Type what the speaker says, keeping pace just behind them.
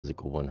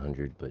physical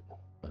 100, but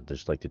I'd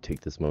just like to take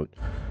this mode.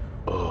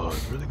 Oh,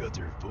 I've really got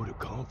their vote of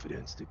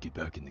confidence to get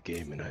back in the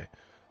game, and I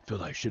feel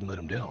like I shouldn't let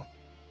them down.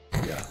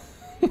 Yeah.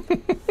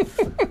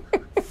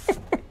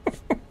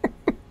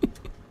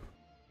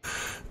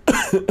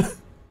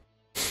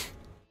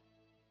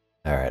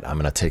 Alright, I'm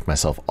gonna take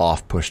myself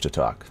off push to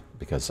talk,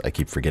 because I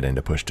keep forgetting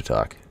to push to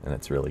talk, and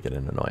it's really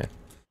getting annoying.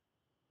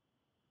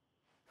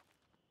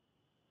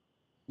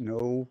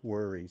 No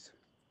worries.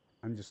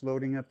 I'm just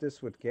loading up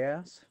this with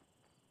gas,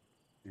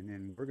 and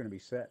then we're gonna be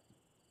set.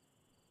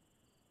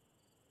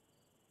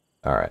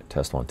 Alright,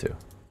 test 1, 2.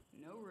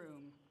 No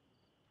room.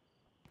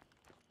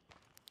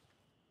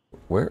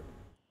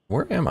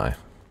 Where am I?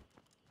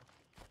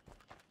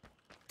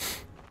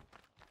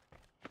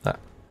 Ah,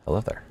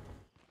 hello there.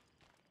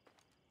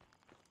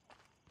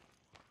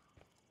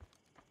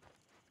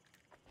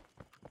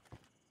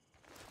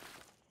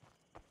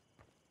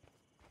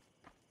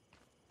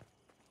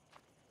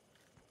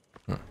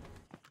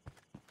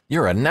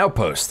 You're at an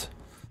outpost.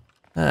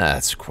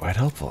 That's quite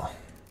helpful.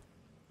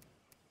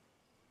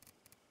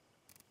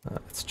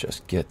 Let's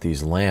just get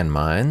these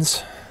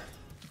landmines.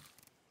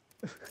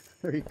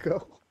 There you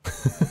go.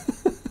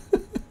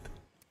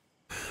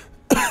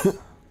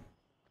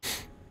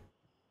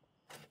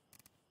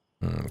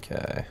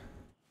 Okay.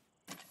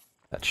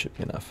 That should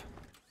be enough.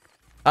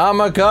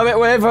 I'ma coming,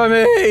 wait for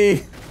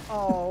me!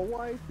 Oh,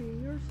 wifey,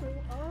 you're so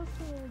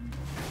awesome.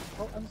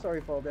 Oh, I'm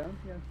sorry, fall down.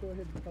 Yeah, go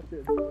ahead and pop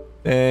in.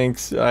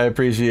 Thanks, I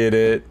appreciate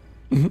it.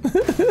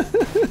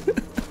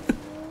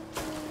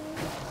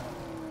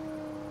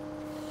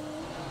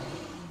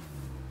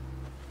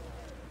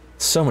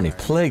 So many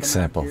plague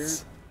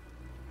samples.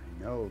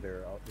 I know,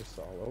 they're just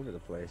all over the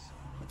place.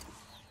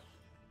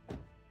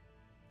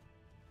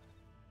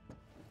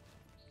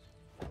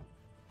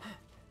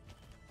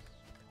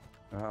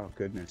 Oh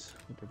goodness,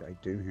 what did I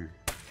do here?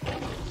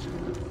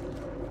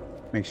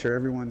 Make sure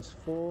everyone's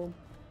full.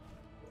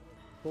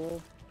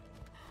 Full.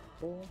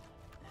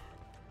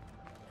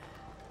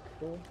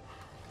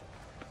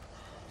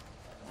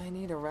 I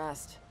need a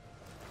rest.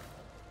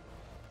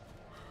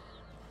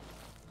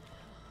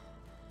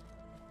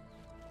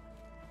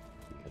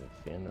 You got a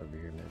fan over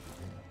here,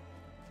 Magikman.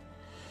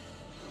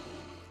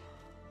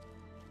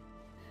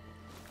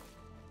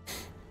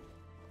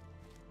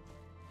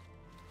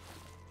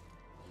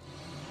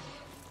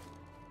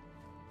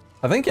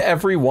 I think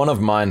every one of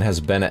mine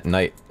has been at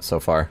night so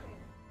far.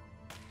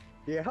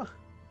 Yeah,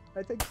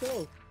 I think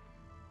so.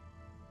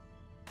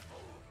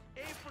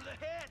 Aim for the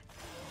head.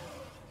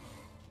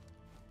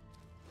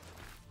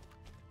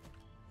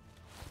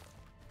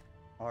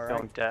 All right.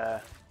 Don't,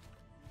 I'll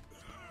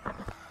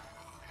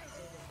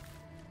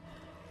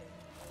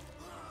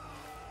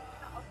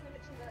send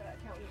it to the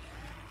accountant.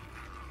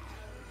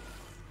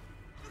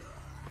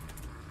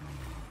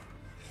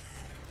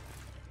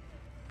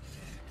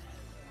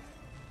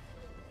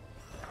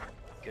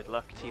 Good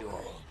luck to you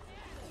all.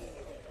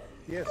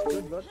 Yes,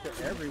 good luck to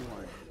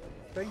everyone.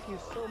 Thank you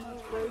so much,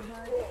 Brave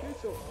Knight. You're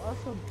so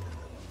awesome.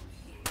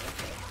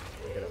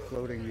 Got a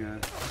floating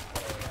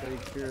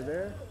plague here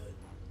there.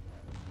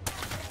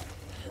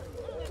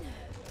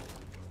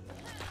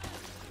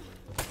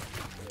 I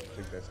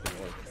think that's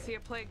gonna work. See a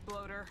plague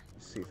bloater.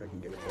 Let's see if I can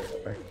get it this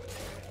way.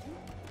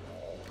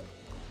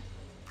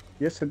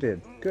 Yes, it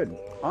did. Good.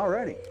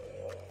 Alrighty.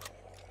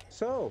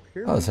 So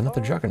here. Oh, there's we another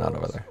are, juggernaut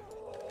folks. over there.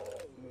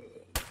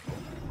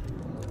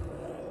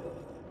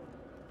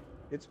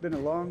 It's been a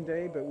long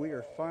day, but we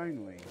are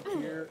finally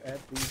here at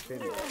the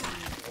finish.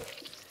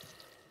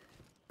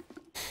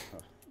 Oh,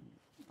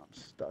 I'm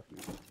stuck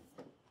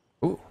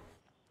now. Ooh.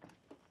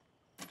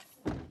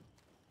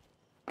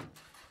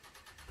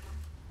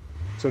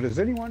 So does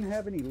anyone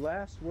have any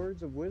last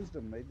words of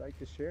wisdom they'd like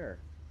to share?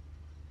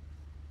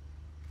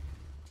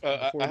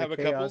 Before I have the a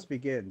couple. chaos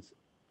begins.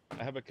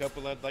 I have a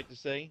couple I'd like to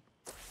say.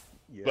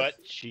 Yes.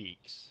 Butt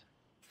cheeks.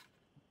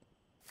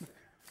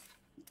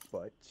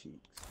 Butt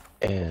cheeks.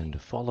 And to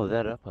follow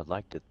that up, I'd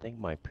like to thank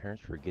my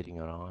parents for getting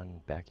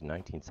on back in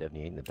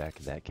 1978 in the back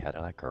of that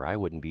Cadillac, or I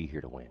wouldn't be here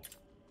to win.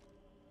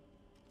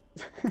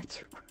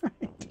 That's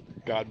right.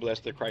 God bless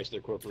the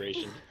Chrysler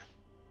Corporation.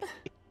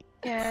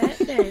 God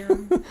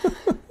damn.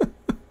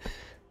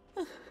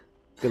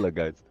 Good luck,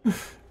 guys.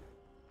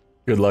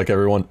 Good luck,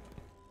 everyone.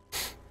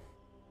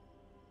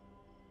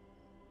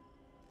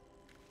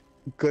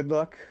 Good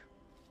luck.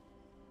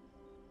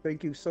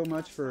 Thank you so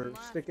much for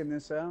sticking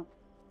this out.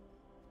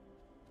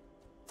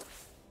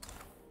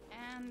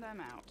 And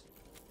I'm out.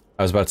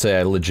 I was about to say,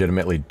 I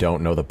legitimately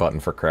don't know the button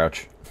for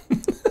crouch.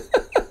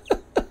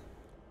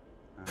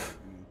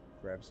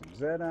 Grab some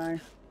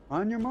Zedi.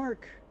 On your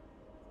mark.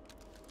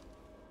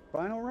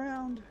 Final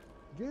round.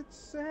 Get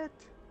set.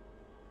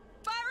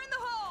 Fire in the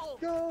hole!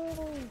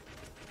 Go!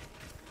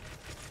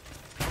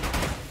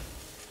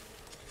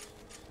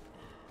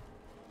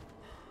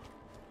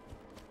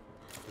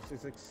 This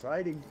is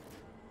exciting.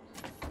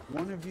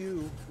 One of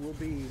you will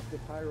be the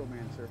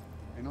Pyromancer,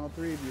 and all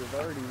three of you have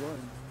already won.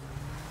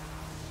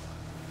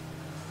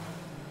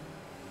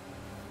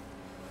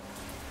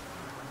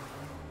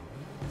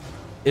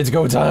 It's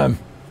go time.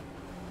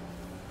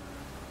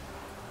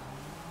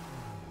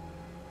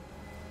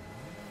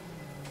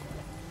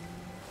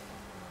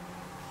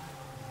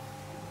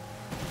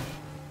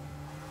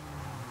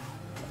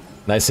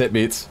 Nice hit,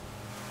 Beats.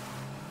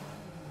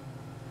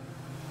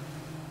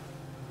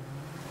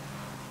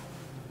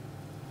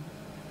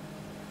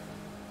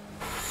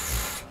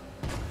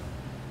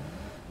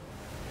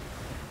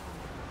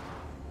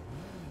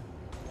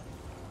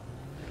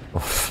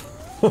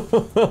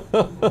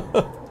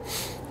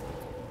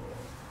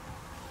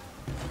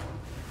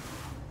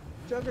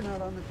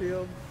 Juggernaut on the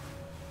field.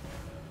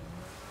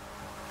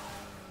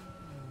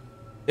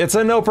 It's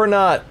a nope or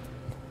not.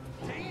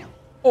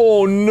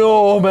 Oh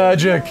no,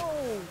 Magic.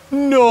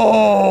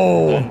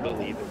 No.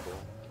 Unbelievable.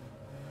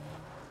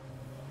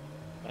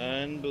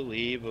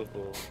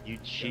 Unbelievable. You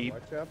cheap.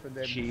 Watch out for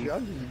them cheap.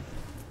 juggies.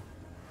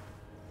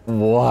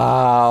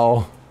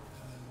 Wow.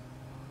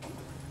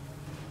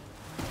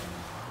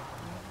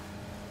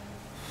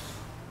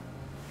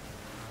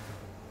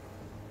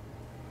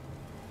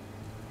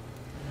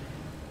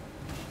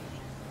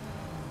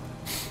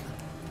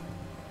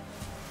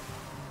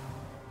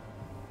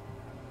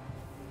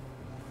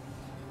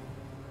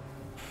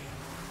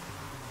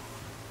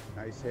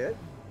 Nice hit.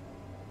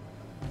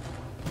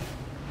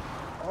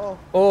 Oh,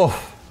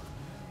 Oh.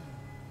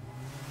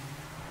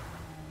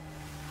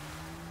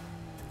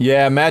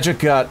 Yeah, Magic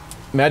got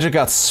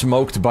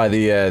smoked by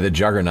the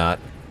Juggernaut.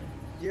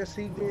 yes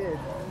he did.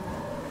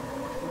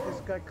 He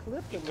just got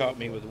clipped. He a caught little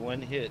me bit. with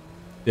one hit.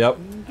 Yep.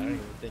 I don't even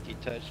think he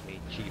touched me,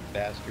 cheap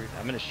bastard.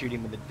 I'm gonna shoot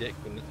him in the dick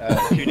when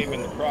shoot him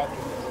in the crotch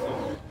when this is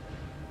over.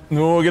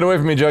 No, get away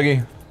from me,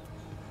 Juggy.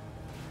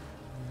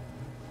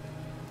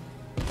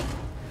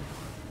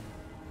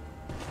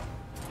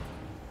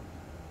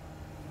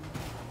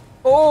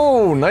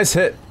 Oh, nice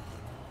hit.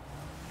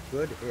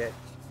 Good hit.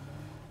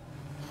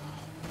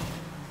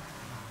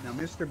 Now,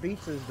 Mr.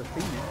 Beats is the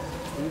Phoenix.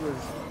 He was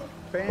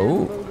fan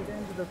Ooh. voted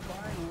into the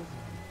finals.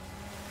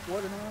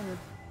 What an honor.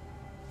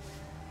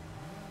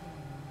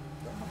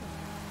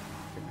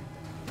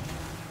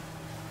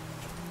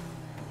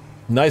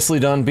 Nicely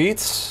done,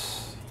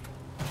 Beats.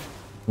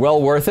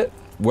 Well worth it.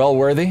 Well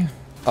worthy.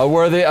 A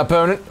worthy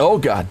opponent. Oh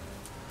god.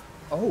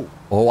 Oh,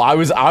 Oh,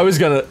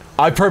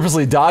 I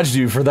purposely dodged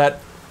you for that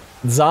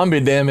zombie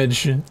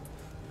damage.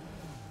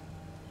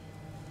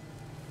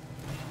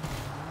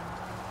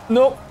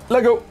 Nope,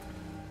 let go.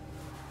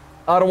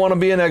 I don't want to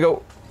be an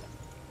Ego.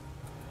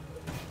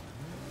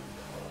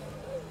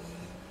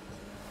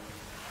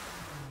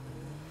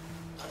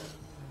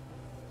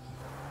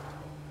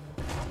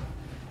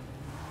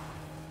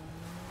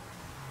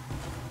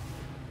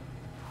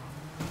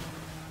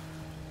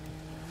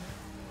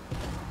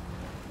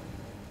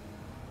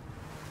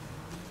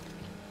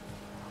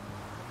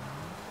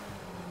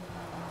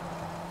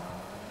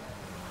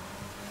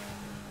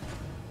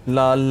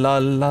 La la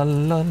la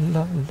la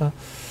la la.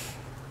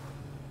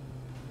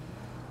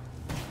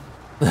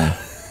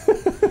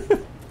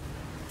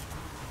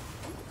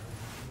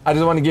 I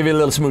just want to give you a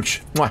little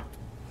smooch. Mwah.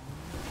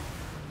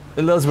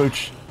 A little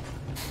smooch.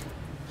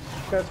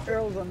 got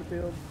sparrows on the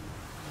field.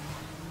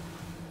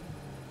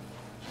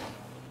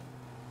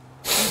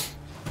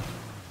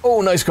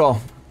 Oh, nice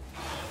call.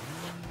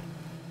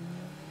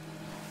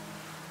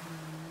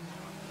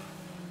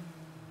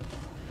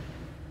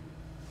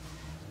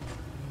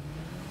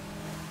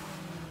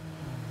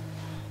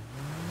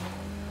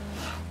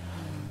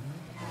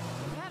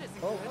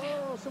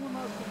 Oh, someone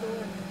lost the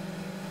door.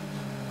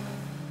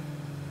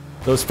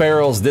 Those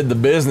ferals did the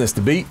business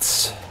to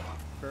Beats.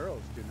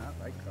 Sparrows do not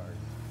like cards.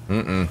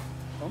 Mm-mm.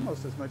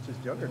 Almost as much as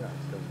Juggernauts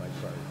don't like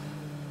cards.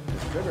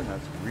 Because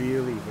Juggernauts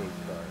really hate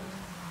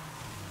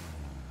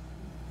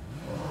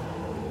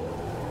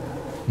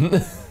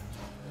cards.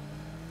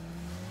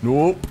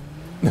 Nope.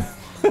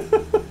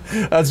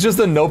 That's just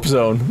a nope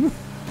zone.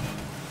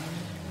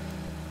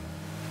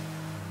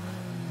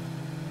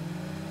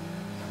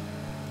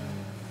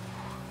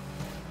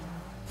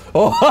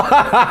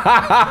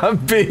 Oh,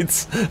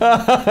 Beats.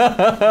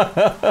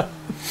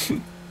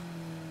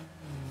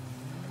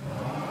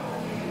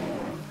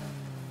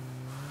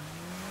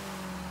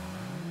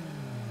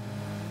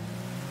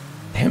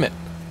 Damn it.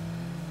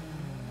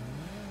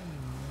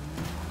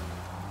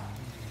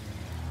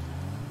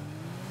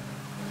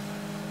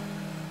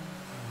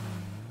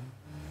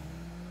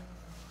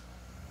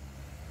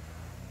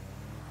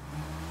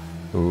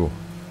 Ooh.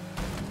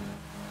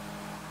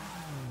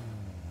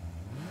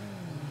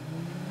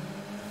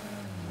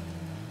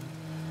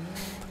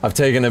 I've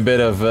taken a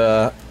bit of,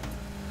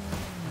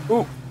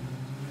 ooh.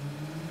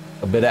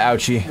 A bit of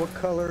ouchie. What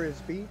color is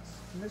Beats?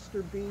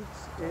 Mr.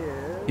 Beats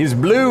is... He's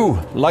blue,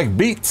 like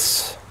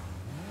Beats.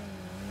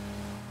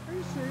 Are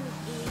you serious,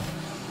 dude?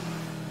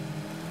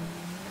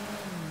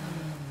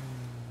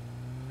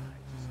 I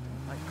just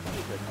don't like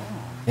cards at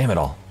all. Damn it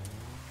all.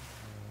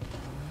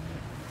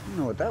 I don't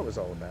know what that was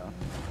all about.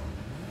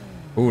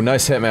 Ooh,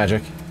 nice hit,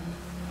 Magic.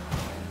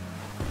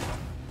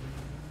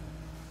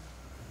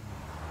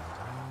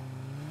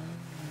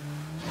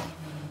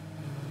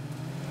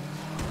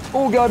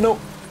 Oh god, no.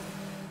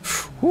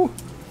 Whew.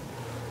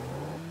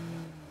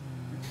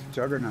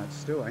 Juggernaut's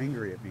still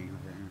angry at me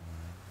over here.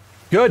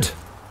 Good.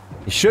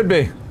 He should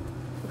be.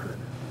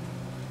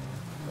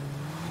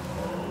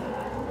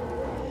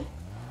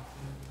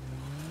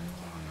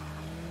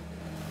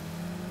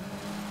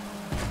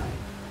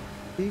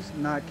 He's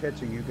not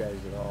catching you guys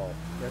at all.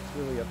 That's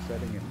really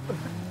upsetting him.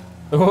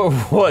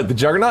 What, the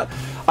Juggernaut?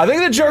 I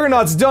think the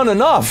Juggernaut's done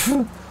enough.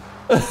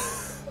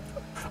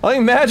 I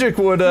think Magic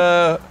would,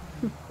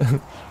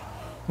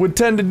 would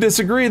tend to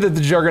disagree that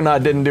the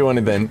Juggernaut didn't do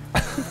anything.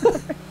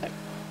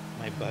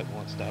 My butt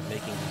won't stop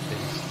making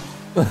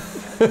the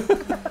face.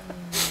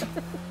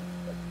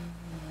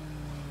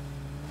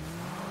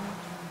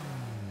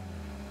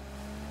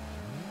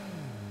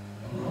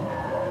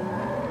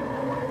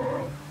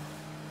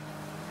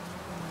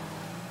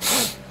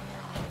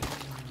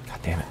 God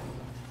damn it.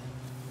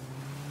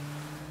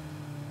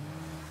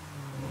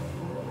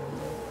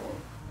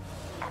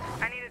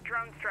 I need a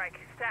drone strike.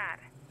 Stat.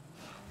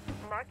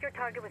 Mark your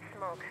target with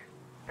smoke.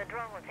 The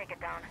drone will take it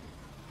down.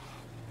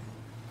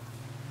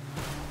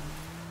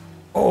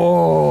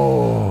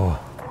 Oh.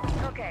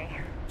 Okay,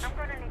 I'm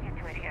gonna leave you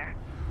to it here.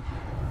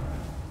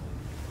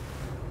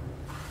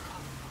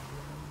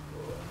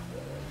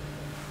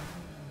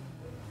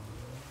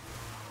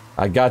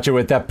 I got you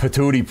with that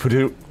patootie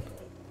patoot.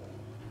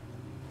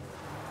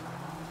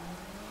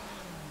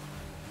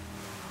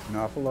 An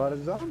awful lot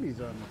of zombies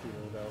on the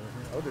field over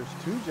here. Oh, there's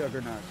 2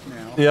 Juggernauts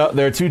now. Yeah,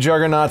 there are 2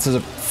 Juggernauts as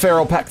a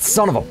feral pack.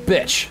 Son of a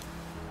bitch.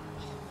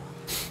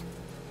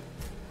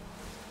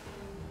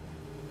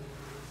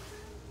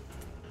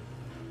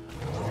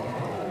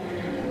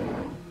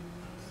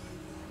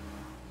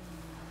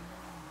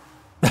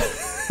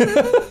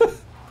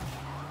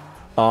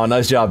 Oh,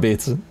 nice job,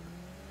 Beats. When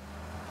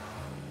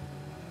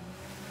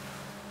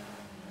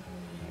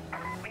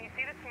you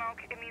see the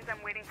smoke, it means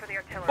I'm waiting for the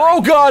artillery.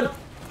 Oh god!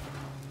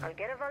 I'll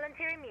get a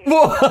volunteer immediately.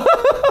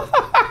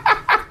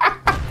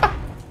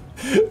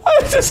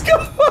 I just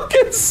got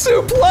fucking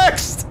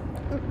suplexed!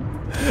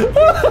 Okay,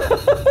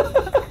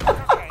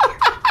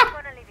 I'm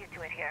gonna leave you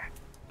to it here.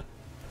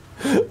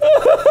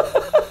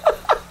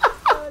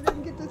 Oh, I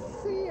didn't get to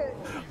see it.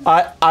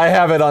 I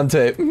have it on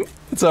tape.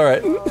 It's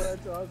alright. Oh,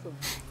 that's awesome.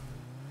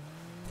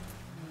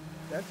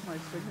 That's my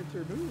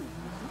signature move.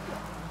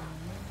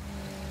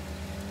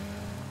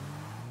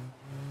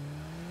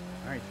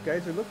 Alright, you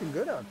guys are looking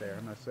good out there,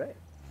 I must say.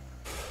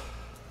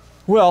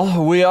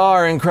 Well, we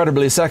are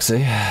incredibly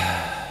sexy.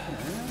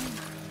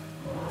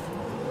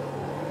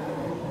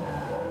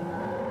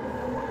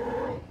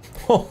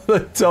 Oh, the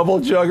double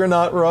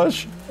Juggernaut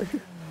rush.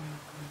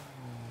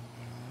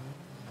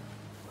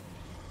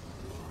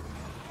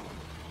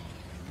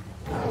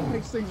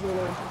 Makes things a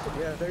little interesting.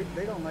 Yeah,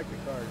 they don't like the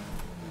cards.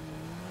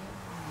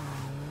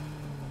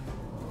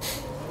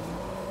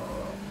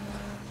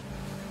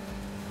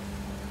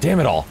 Damn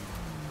it all.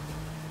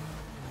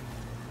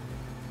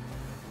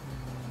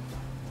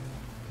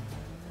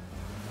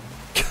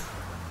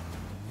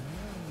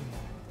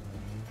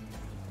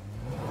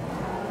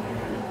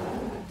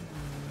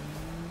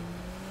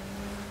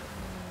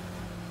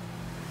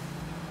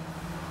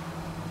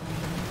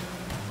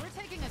 We're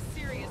taking a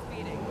serious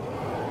beating.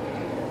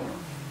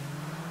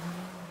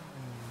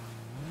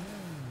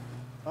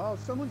 Oh,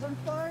 someone's on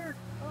fire!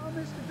 Oh,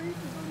 Mr. Beach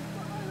is on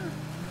fire!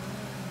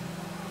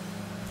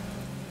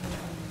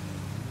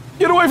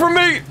 Get away from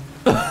me!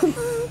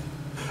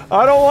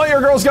 I don't want your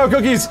Girl Scout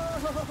cookies!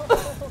 Mr.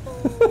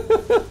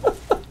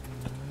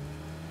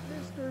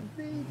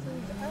 Beats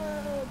is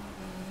out!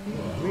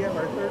 We have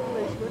our 3rd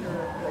place winner,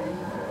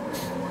 ladies.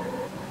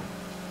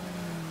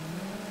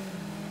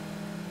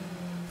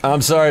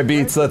 I'm sorry,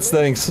 Beats, that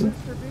stinks. Mr.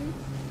 Beats?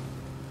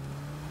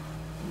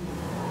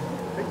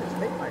 They just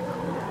hate my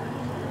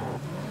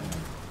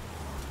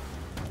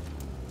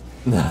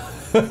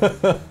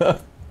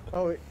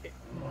Oh,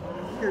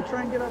 here,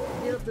 try and get up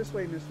this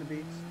way, Mr.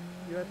 Beats.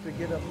 You have to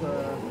get up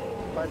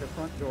by the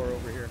front door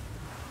over here.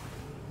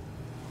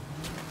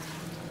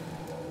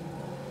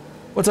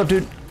 What's up,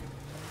 dude?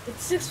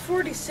 It's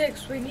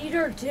 6:46. We need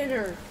our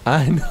dinner.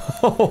 I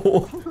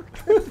know.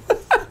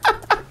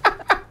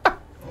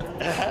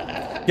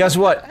 Guess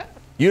what?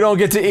 You don't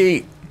get to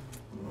eat.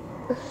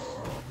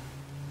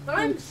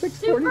 I'm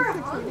super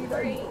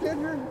hungry.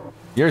 Dinner.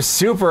 You're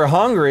super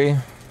hungry.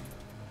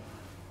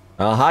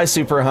 Hi,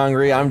 super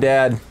hungry. I'm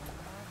Dad.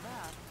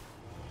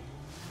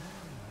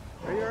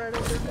 Are you alright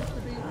over there,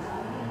 Mr.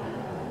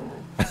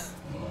 Beats?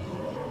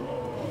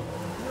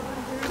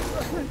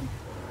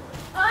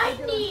 I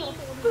need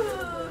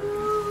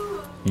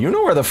food. You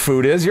know where the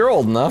food is. You're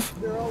old enough.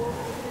 They're all over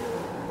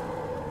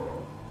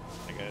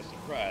I got a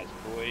surprise,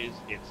 boys.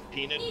 It's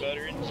peanut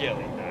butter and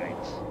jelly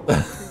nights. the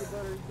peanut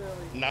butter and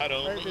jelly. Not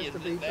Alright, only is Mr.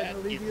 it Beats, that, I'm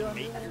gonna leave it's you on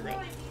make there. your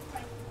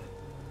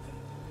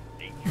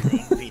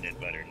own peanut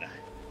butter night.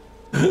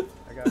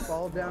 I got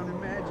Fall Down in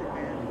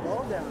Magikman.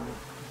 Fall Down,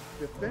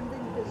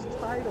 defending his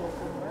title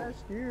from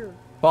last year.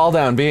 Fall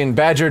down, being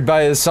badgered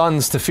by his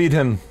sons to feed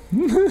him.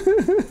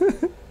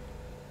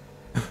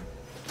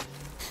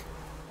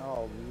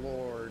 Oh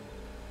Lord,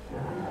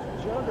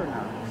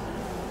 juggernauts.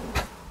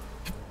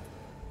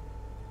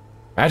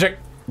 Magic!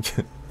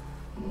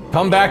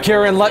 Come back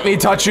here and let me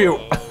touch you!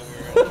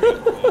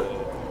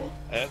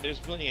 There's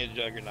plenty of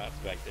juggernauts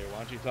back there. Why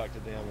don't you talk to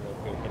them real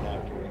quick and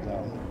afterwards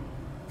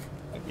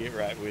I'll get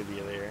right with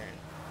you there.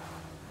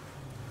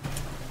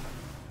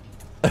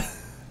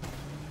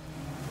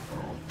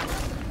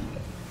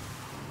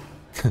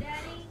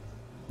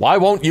 Why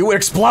won't you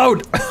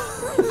explode?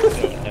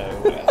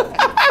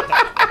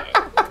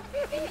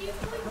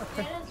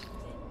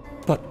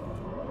 But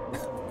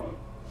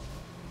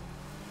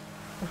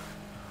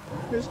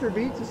Mr.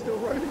 Beats is still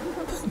running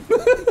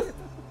around.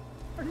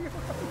 Are you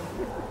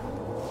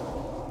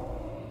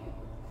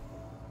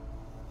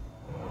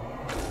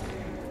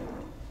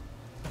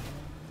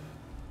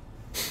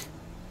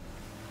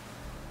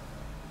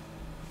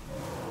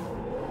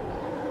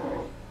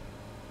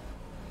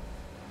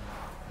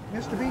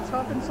Mr. Beats,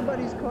 hop in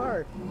somebody's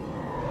car.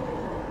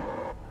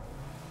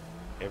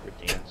 Ever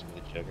dance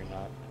with a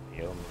juggernaut?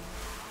 Hail me.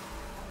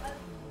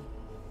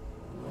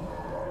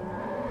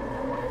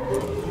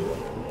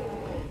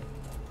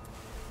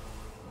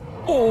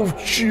 oh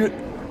shit!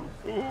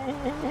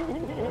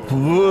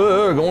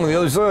 Going to the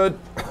other side.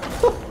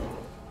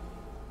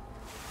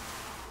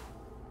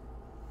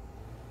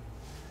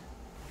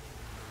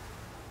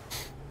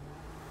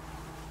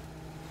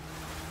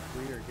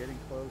 We are getting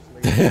close,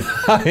 ladies.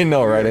 I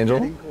know, right, Angel?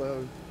 Getting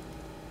close.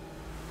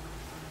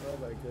 Oh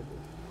my goodness.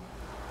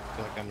 I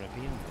feel like I'm gonna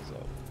pee on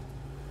myself.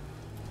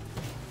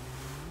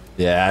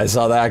 Yeah, I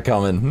saw that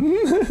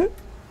coming.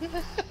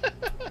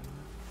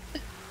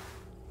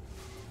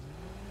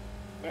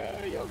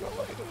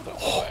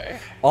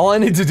 All I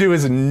need to do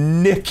is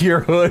nick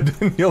your hood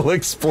and you'll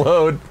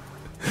explode.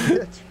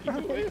 That's Keep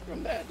right. away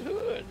from that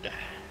hood.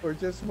 Or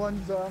just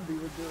one zombie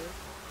would do it.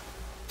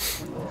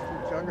 One of those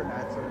two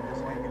juggernauts that are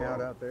just hanging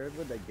out there.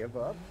 Would they give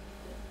up?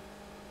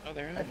 Oh,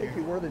 they're I out think here.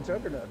 he wore the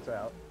juggernauts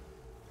out.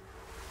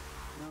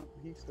 No,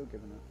 he's still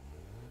giving up.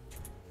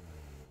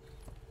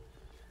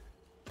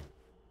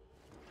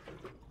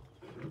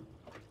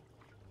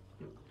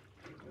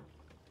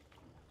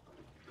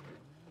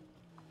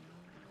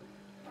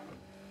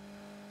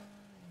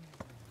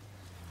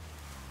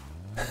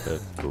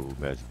 Let's go,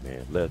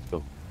 Magikman. Let's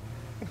go.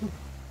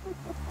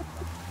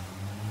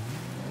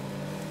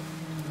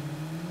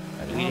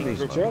 Bleeding These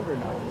prof-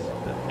 juggernauts.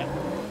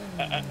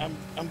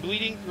 I'm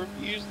bleeding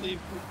profusely,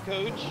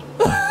 coach.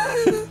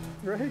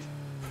 Right?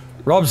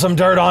 Rub some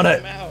dirt on it.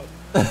 I'm out.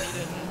 I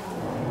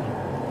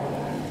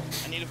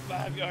need a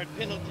 5-yard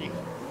penalty.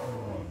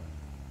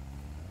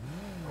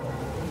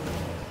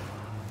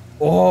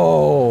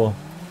 Oh.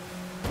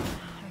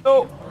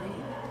 Oh.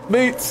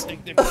 Beats. I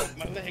think they broke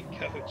my leg,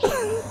 coach.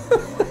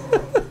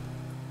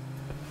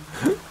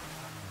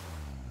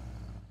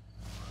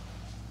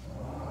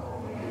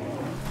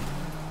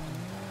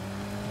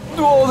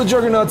 Oh, the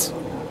juggernauts. I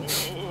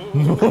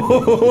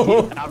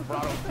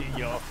brought him to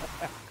you.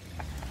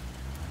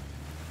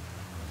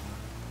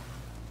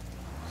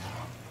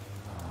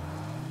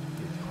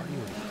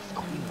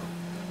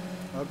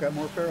 I've got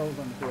more ferals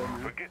on the field now.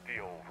 Forget the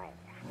old rules.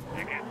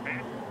 You get bit,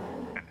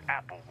 an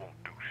apple won't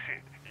do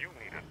shit. You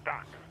need a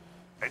doctor.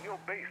 And your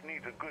base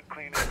needs a good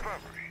clean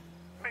infirmary.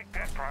 Make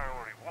that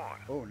priority one.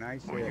 Oh,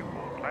 nice Or hit. you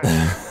will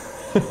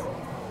blast.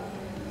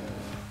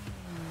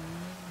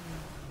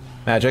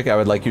 Magic, I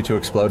would like you to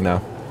explode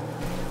now.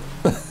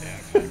 There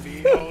can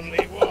be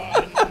only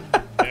one.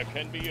 There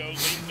can be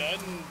only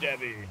none,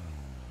 Debbie.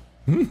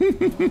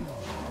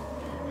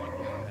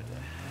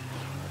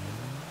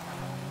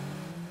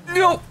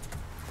 No.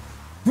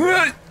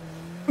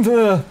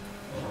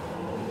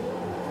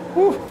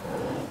 Woo.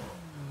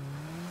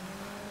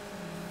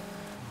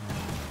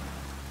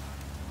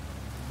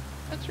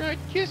 That's right,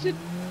 kiss it.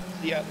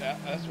 See,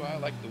 that's why I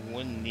like the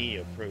one knee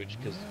approach,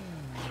 because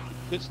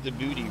it puts the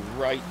booty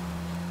right.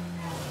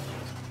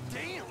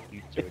 Damn.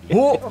 You dirty.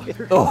 Oh.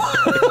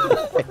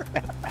 Oh.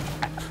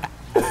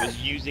 I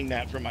was using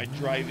that for my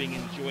driving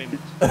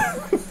enjoyment.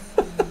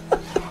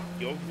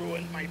 You've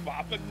ruined my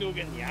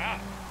Waffennugen, yeah.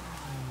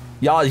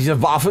 Ja, diese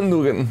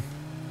Waffennugen.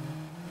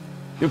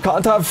 You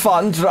can't have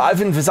fun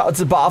driving without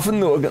the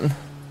Waffennugen.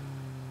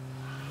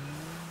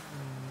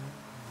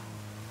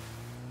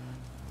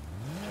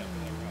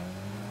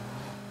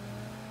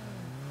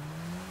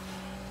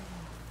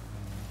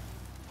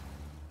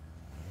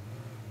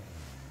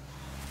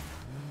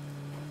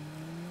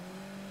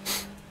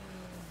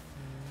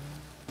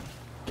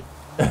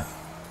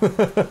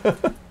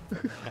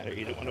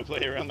 You don't want to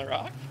play around the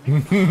rock?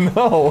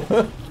 No.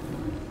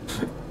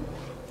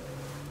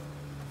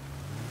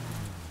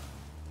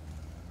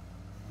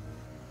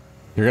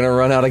 You're gonna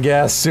run out of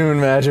gas soon,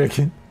 Magic.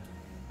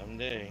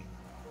 Someday.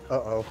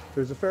 Uh-oh.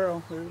 There's a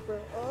feral. There's a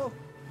feral.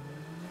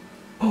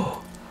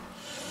 Oh!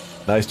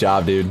 Nice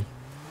job, dude.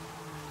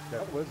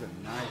 That was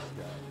a nice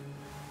job.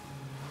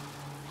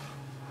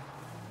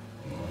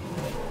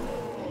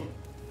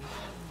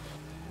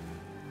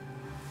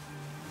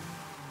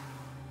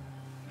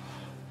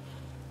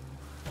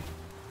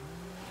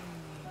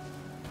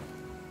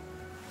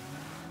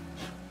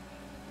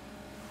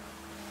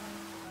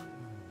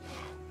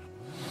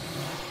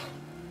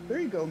 There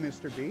you go,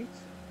 Mr. Beats.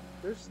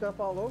 There's stuff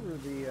all over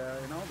the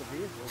in all the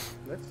vehicles.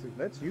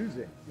 Let's use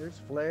it.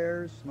 There's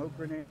flares, smoke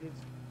grenades.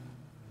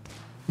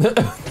 I got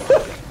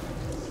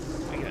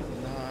 9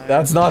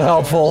 That's not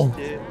helpful.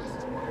 sticks.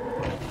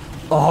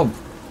 Oh.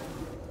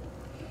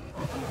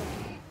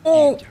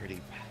 You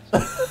dirty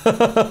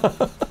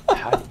bastard.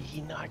 How did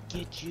he not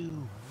get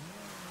you.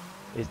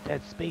 It's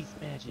that space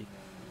magic.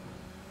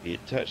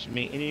 It touched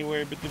me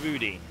anywhere but the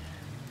booty.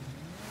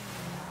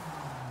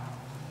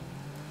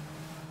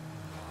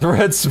 The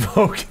red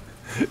smoke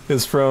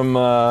is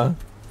from,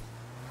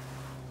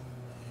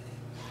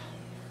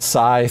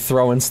 Psy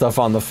throwing stuff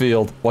on the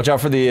field. Watch out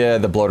for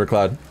the bloater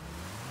cloud.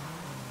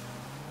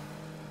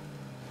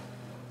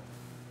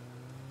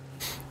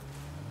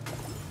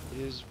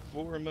 Is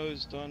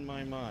foremost on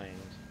my mind.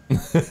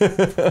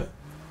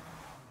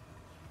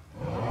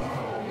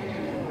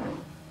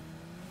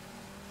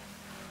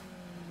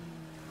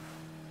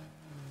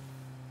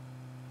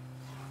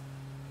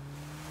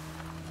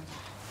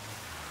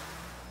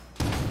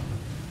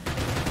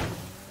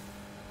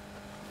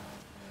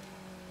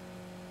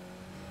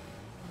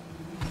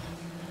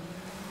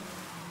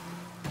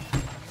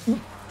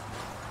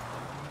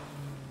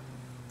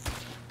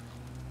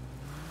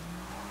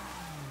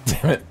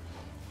 Damn it.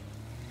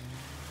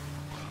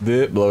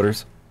 The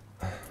bloaters.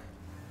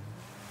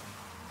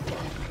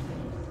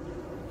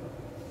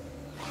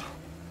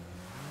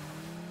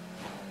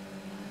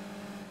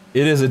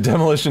 It is a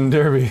demolition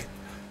derby,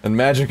 and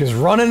Magic is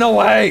running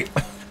away!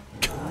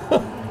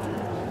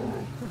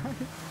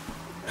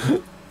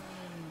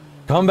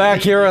 Come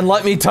back here and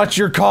let me touch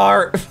your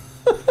car!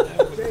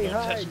 Say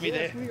hi, touch me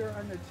yes, there. we are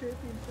on the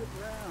championship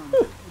round.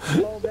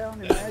 You fall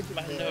down in Magic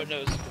My there.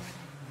 no-no squad.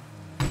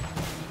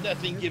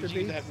 Nothing Mr. gives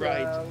you that Beats,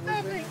 right. was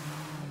in it.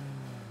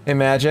 Hey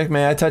Magic,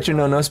 may I touch your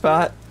no-no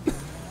spot?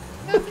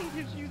 Nothing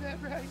gives you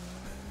that right.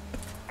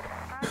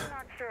 I'm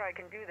not sure I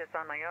can do this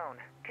on my own.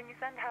 Can you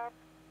send help?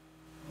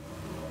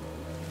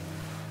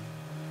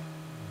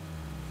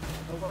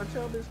 Oh, watch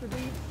out, Mr.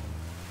 Beats.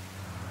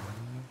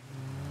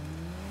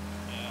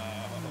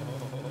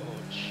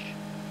 Ouch.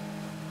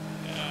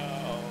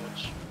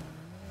 Ouch.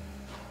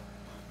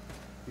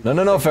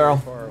 No, Farrell.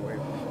 Far away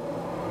from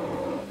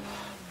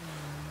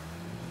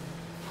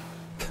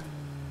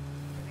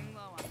Getting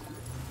low on that.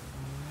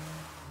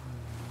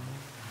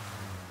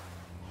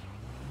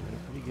 Doing a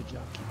pretty good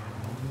job keeping it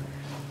over there.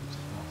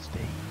 Small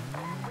state.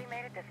 We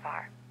made it this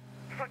far.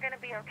 We're gonna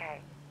be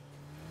okay.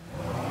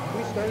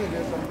 We started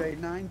this on day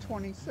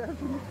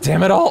 927.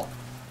 Damn it all!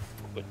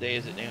 What day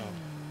is it now?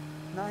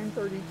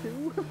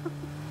 932.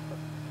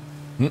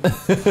 Oh,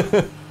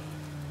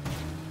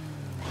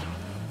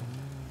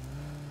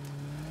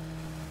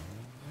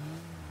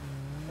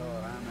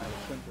 I'm out of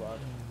sync lock.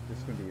 This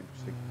is gonna be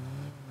interesting.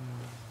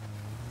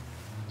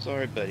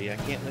 Sorry, buddy. I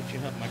can't let you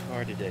hunt my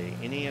car today.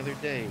 Any other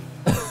day.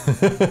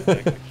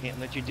 I can't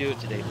let you do it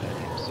today,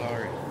 buddy. I'm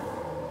sorry.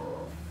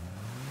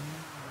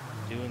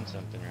 Doing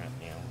something right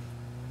now.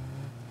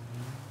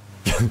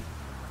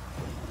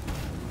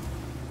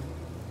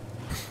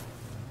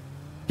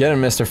 Get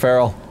him, Mr.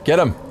 Farrell. Get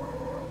him!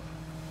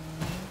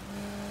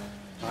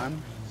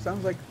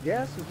 Sounds like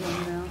gas is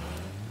running out.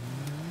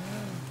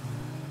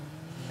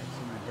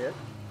 Excellent hit.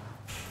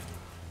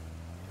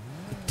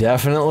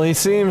 Definitely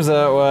seems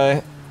that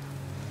way.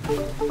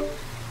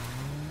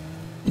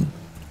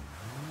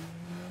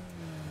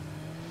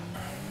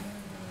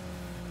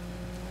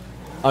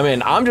 I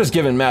mean, I'm just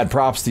giving mad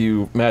props to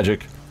you,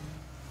 Magic.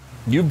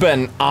 You've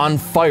been on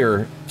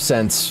fire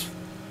since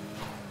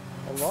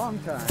A long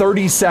time.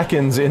 30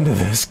 seconds into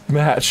this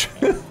match.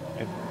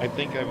 I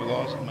think I've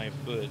lost my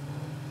foot.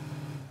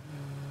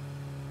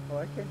 Oh,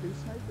 I can't do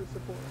sniper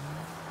support.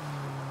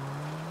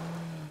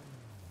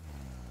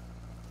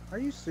 Are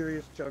you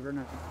serious,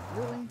 Juggernaut?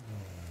 Really?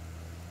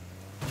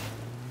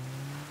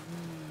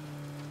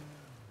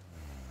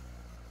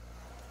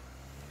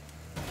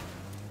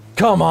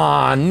 Come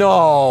on,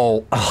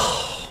 no!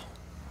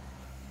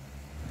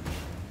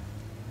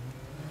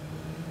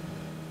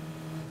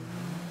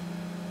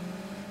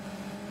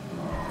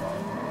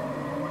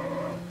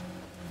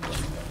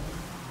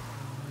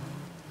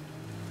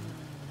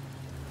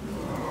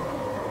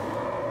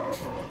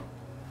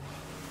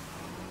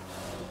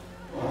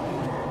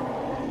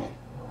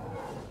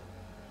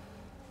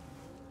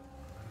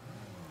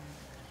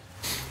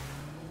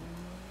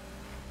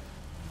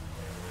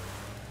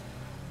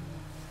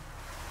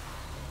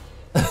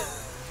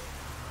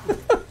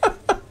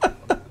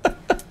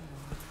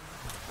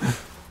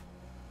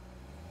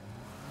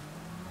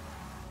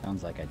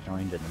 Sounds like I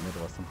joined in the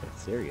middle of something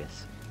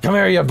serious. Come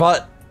here, you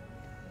butt!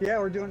 Yeah,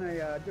 we're doing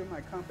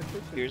my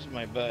competition. Here's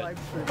my butt. live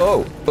stream.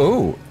 Oh,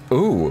 ooh,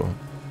 ooh.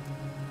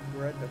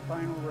 We're at the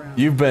final round.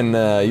 You've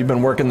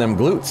been working them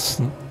glutes.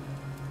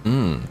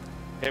 Mmm.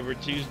 Every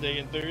Tuesday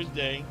and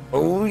Thursday.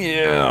 Oh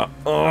yeah.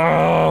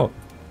 Oh.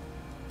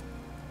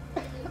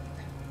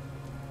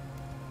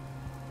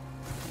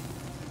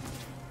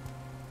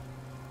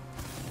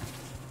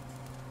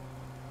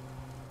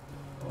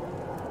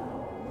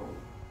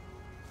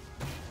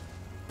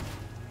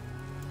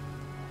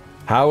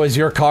 How is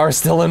your car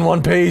still in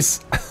one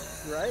piece?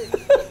 Right?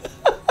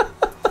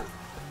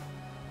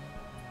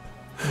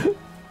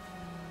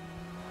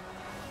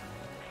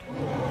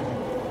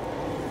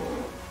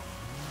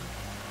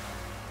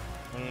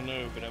 I don't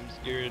know, but I'm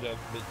scared of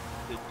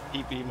the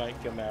PP might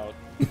come out.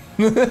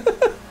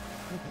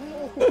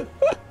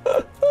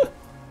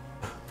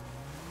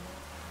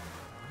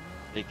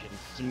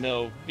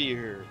 smell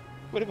fear.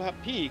 What about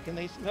pee? Can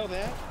they smell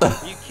that?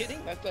 Are you kidding?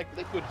 That's like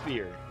liquid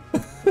fear.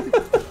 I'd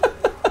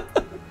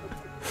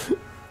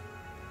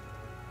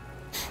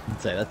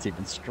say that's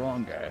even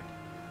stronger.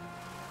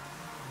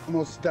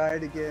 Almost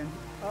died again.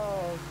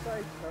 Oh,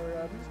 Mr.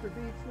 Beats,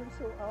 you're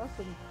so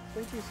awesome.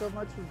 Thank you so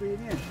much for being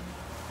in.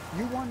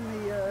 You won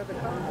the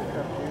coffee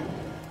cup, dude.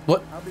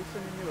 What? I'll be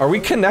sending you Are we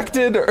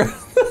connected? Or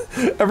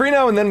every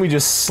now and then we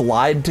just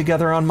slide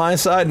together on my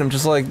side, and I'm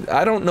just like,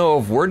 I don't know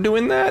if we're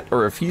doing that,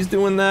 or if he's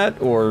doing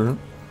that, or...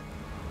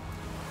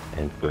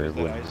 And for What was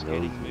that everyone ice who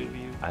skating knows me,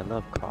 movie? I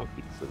love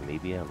coffee, so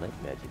maybe I like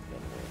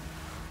Magikman.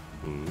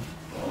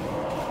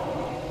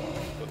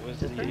 What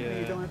was Apparently you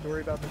the don't have to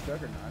worry about the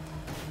juggernaut.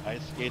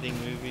 ice skating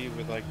movie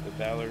with like the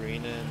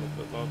ballerina and the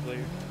football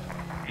player?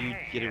 You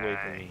get away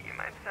from me. You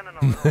mind sending a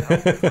little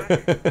help this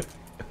way?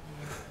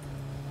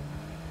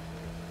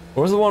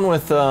 What was the one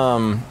with,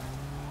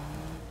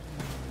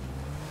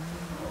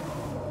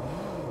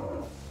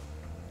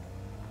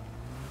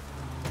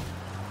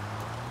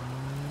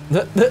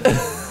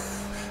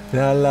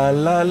 La la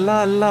la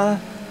la la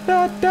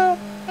da da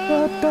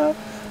da da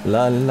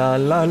la la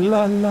la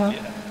la la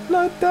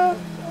la da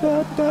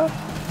da da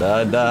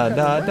da da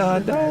da da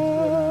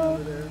da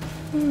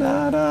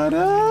da da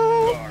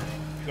da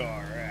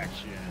Car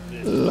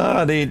action.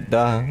 la di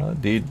da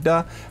di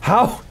da.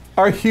 How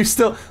are you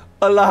still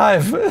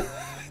alive?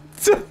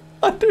 To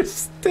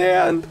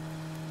understand.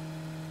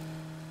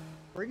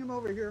 Bring him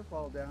over here,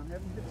 fall down. Have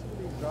him hit some of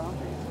these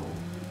zombies.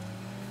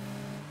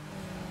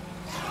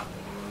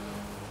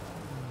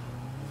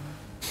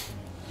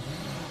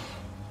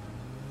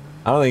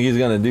 I don't think he's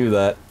gonna do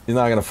that. He's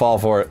not gonna fall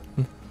for it.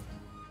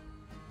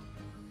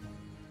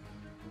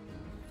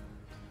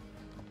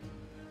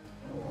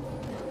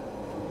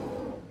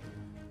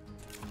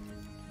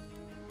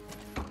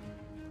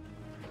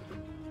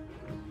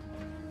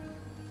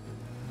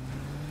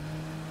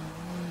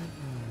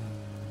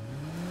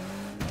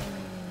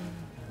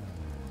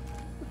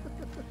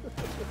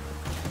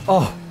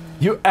 Oh,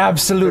 you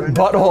absolute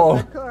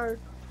butthole.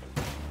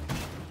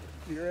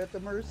 You're at the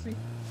mercy.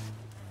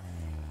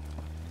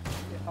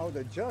 Oh,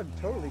 the jug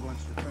totally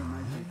wants to turn my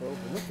Jeep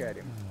over. Look at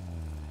him.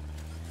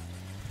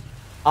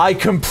 I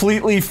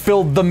completely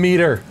filled the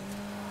meter.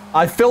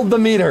 I filled the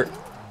meter.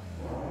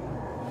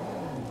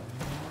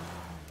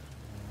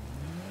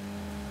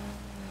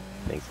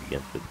 Thanks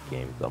again for the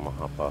games. I'm gonna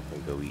hop off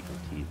and go eat some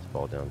teas,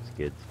 fall down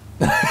skids.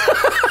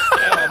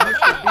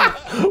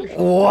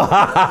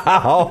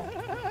 Wow.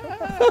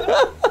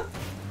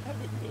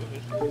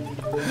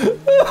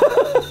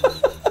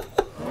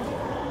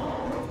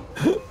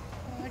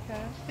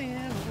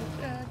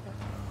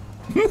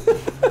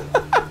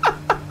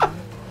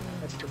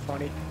 That's too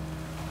funny.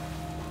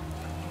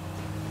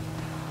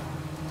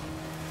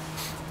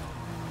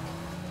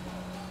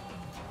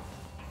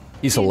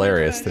 He's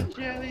hilarious too.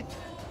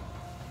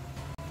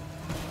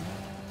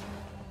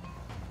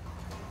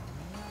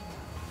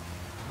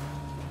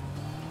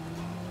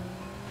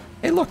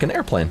 Hey, look, an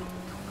airplane.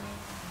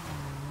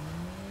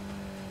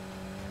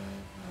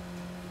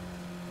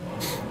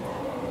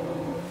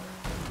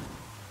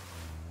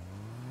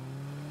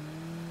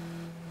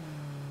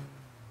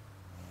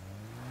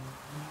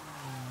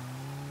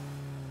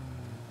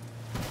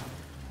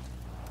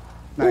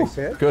 Nice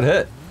hit. Good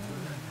hit.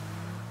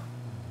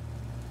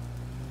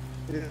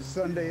 It is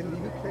Sunday in the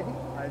UK.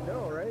 I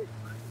know, right?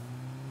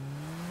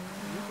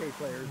 UK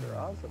players are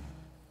awesome.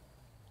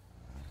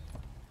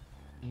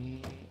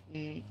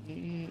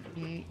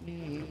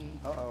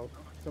 Uh-oh.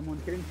 Someone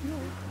getting killed.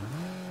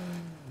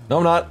 No,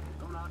 I'm not.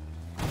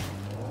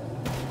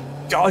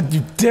 God,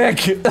 you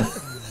dick!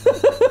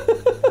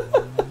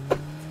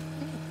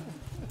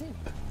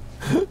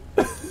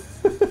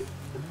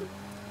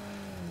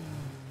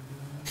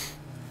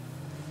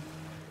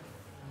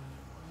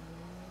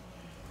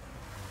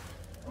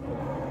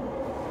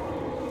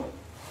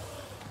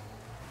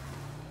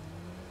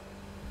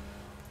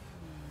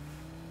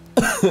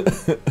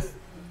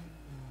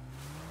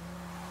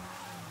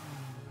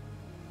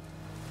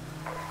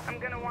 I'm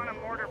gonna want a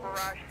mortar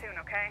barrage soon,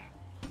 okay?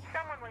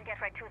 Someone will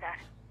get right to that.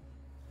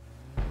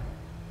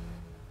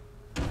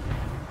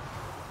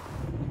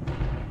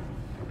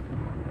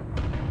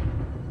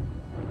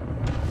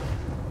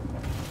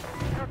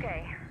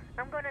 Okay,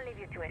 I'm gonna leave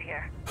you to it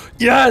here.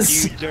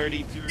 Yes! You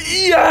dirty.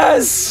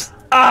 Yes!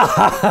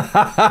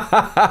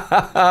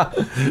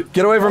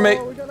 Get away from me!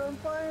 Oh, we got on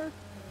fire.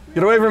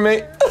 Get away from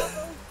me!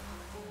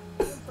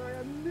 I'm sorry,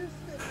 I missed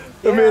it.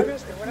 Come Yeah, I here.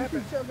 missed it. What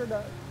happened?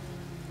 Juggernaut.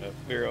 A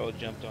Pharaoh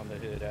jumped on the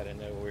hood out of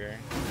nowhere.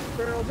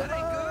 Barrel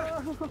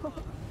down.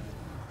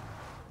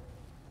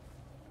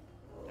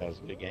 That was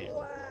a good game.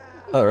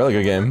 Oh, really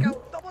good game.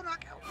 Double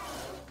knockout.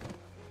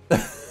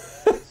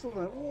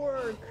 Excellent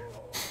work.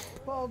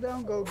 Fall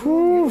down, go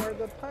boom. You are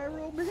the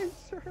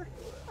Pyromancer.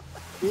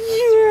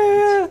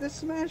 Yeah! The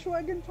Smash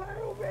Wagon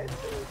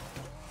Pyromancer.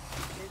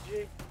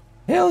 GG.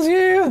 Hells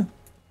yeah!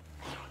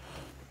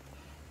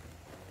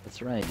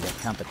 That's right, you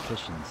have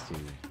competitions to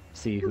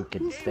see who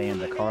can stay in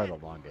the car the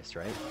longest,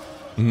 right?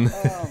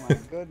 Oh my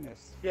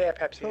goodness. Yeah,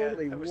 Pepsi.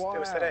 Totally Yeah, that was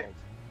wild. today.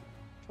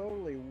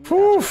 totally.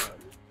 Oof.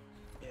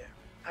 Yeah.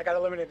 I got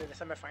eliminated in the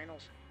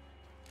semifinals.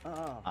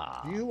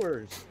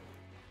 Viewers.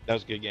 That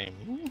was a good game.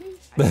 I do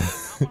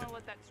not want to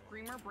let that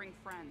screamer bring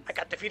friends. I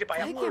got defeated by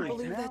a Now line.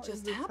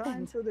 is the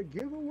time for the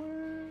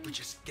giveaway. We're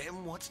just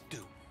getting what's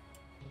due.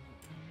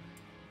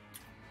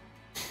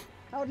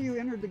 How do you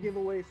enter the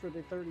giveaway for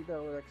the $30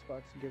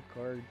 Xbox gift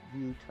card?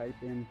 You type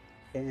in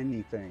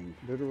anything,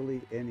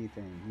 literally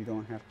anything. You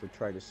don't have to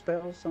try to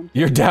spell something.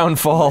 Your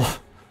downfall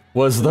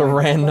was the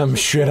random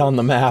shit on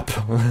the map.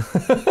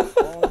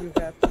 All you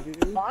have to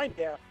do. Mine,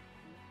 yeah.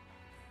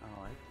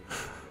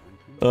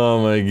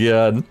 Oh my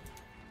god.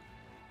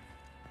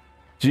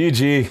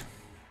 GG.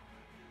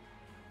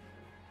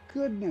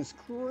 Goodness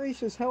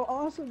gracious, how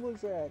awesome was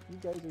that? You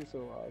guys are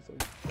so awesome.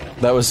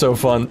 That was so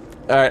fun.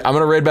 Alright, I'm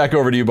gonna raid back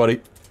over to you,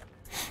 buddy.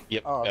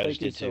 Yep, Oh, I thank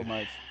just you did so too.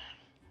 much.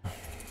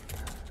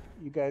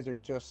 You guys are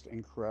just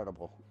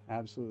incredible.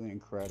 Absolutely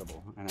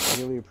incredible. And I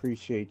really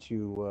appreciate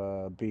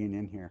you being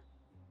in here.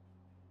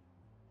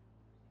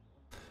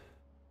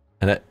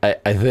 And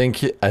I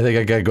think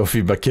I gotta go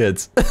feed my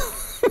kids.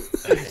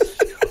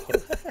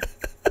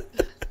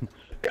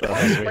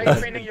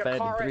 Training your Fed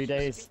car 3 as you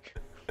days.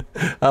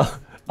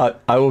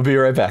 I will be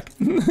right back.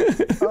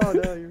 Oh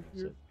no,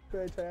 you're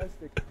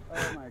fantastic.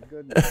 Oh my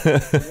goodness.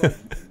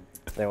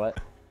 Say what?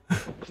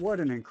 What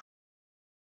an incredible